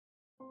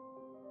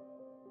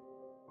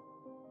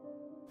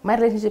My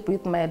relationship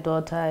with my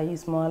daughter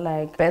is more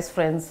like best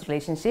friends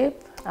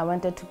relationship. I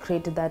wanted to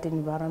create that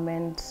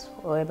environment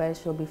whereby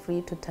she'll be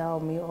free to tell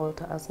me or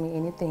to ask me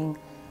anything,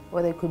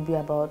 whether it could be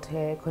about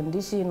her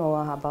condition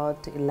or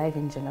about life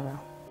in general.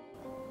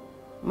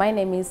 My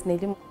name is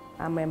Nedim.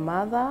 I'm a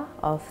mother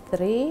of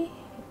 3,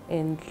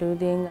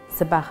 including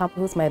Sebaha,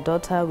 who's my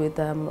daughter with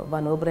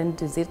Willebrand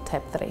disease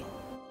type 3.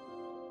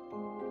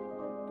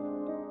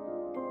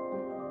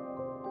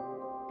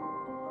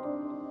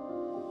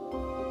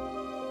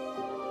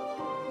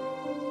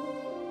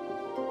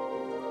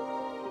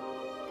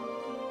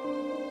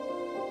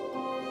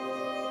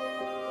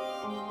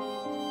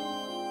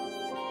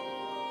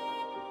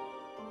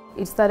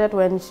 It started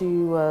when she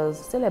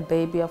was still a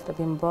baby after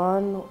being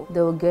born.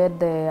 They will get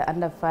the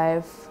under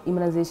 5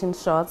 immunization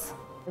shots.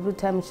 Every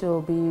time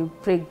she'll be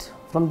pricked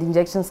from the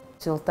injections,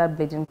 she'll start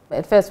bleeding.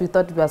 At first we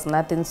thought it was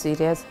nothing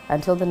serious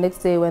until the next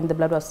day when the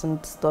blood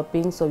wasn't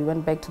stopping, so we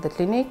went back to the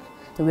clinic.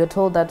 We were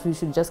told that we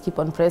should just keep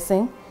on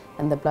pressing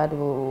and the blood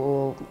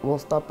will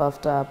stop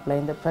after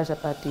applying the pressure,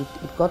 but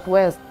it got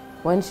worse.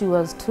 When she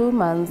was 2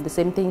 months, the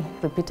same thing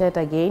repeated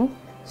again.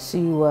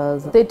 She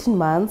was 13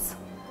 months.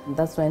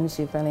 That's when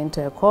she fell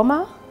into a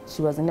coma.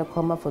 She was in a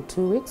coma for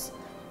 2 weeks.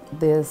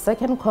 The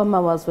second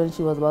coma was when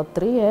she was about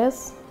 3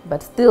 years,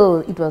 but still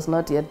it was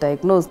not yet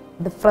diagnosed.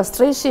 The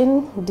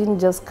frustration didn't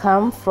just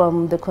come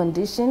from the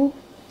condition,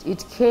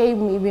 it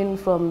came even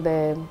from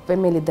the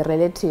family, the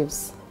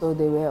relatives. So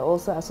they were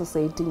also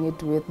associating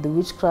it with the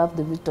witchcraft,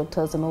 the witch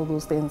doctors and all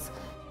those things.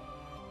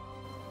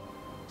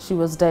 She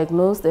was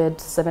diagnosed at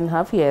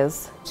 7.5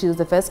 years. She was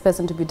the first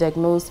person to be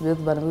diagnosed with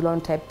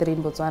Willebrand type 3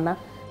 in Botswana.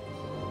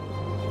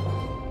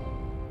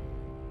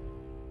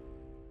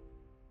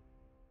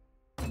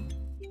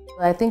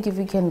 I think if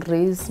we can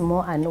raise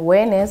more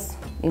awareness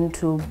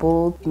into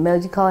both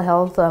medical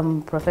health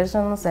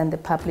professions and the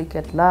public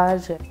at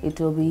large,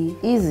 it will be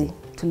easy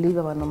to live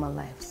our normal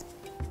lives.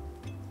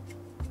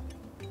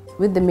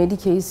 With the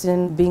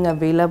medication being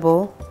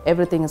available,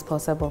 everything is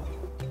possible.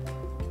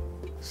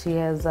 She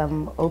has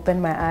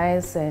opened my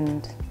eyes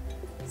and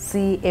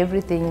see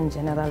everything in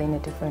general in a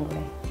different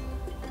way.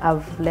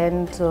 I've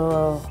learned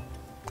to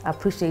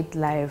appreciate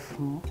life.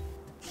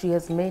 She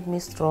has made me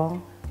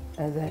strong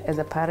as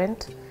a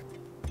parent.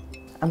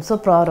 I'm so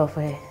proud of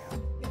her.